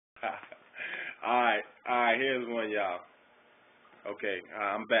All right, here's one, y'all. Okay,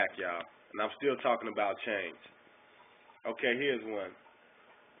 I'm back, y'all. And I'm still talking about change. Okay, here's one.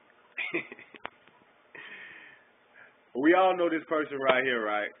 We all know this person right here,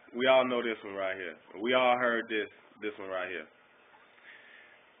 right? We all know this one right here. We all heard this one right here.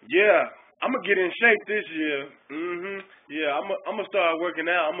 Yeah, I'm gonna get in shape this year. Yeah, I'm gonna start working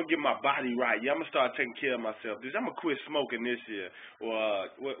out. I'm gonna get my body right. Yeah, I'm gonna start taking care of myself. I'm gonna quit smoking this year. Or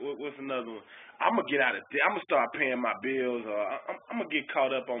what's another one? I'm gonna get out of. I'm gonna start paying my bills. Or I'm gonna get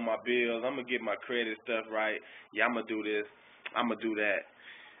caught up on my bills. I'm gonna get my credit stuff right. Yeah, I'm gonna do this. I'm gonna do that.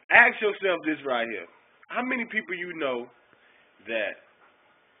 Ask yourself this right here. How many people you know that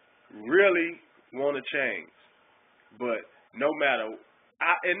really want to change, but no matter,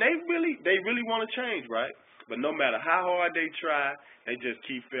 and they really want to change, right? But no matter how hard they try, they just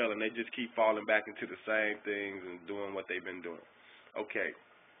keep failing. They just keep falling back into the same things and doing what they've been doing. Okay.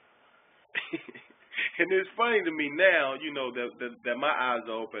 And it's funny to me now, that my eyes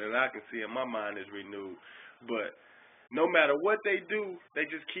are open and I can see and my mind is renewed. But no matter what they do, they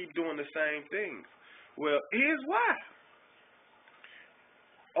just keep doing the same things. Well, here's why.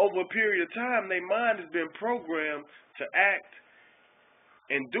 Over a period of time, their mind has been programmed to act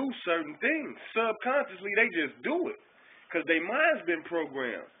and do certain things. Subconsciously, they just do it because their mind's been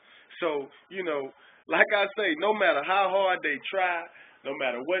programmed. So, like I say, no matter how hard they try, no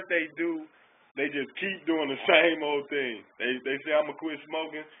matter what they do, they just keep doing the same old thing. They say, I'm going to quit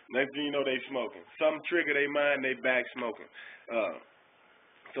smoking. Next thing you know, they smoking. Some trigger their mind, they back smoking. Uh,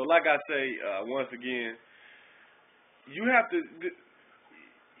 so, like I say, once again, you have to,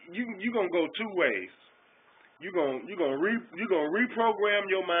 you going to go two ways. You're gonna reprogram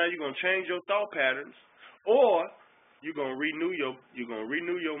your mind. You're gonna change your thought patterns, or you're gonna renew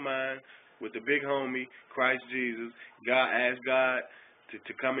your mind with the big homie Christ Jesus. God, ask God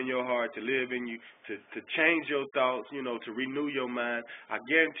to come in your heart, to live in you, to change your thoughts. To renew your mind. I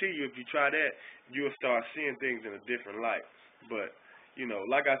guarantee you, if you try that, you'll start seeing things in a different light. But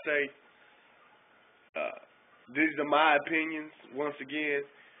like I say, uh, these are my opinions. Once again,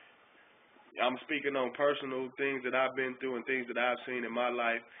 I'm speaking on personal things that I've been through and things that I've seen in my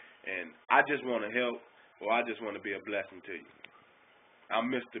life, and I just want to help, or I just want to be a blessing to you.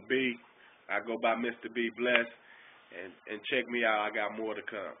 I'm Mr. B. I go by Mr. B Bless, and check me out. I got more to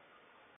come.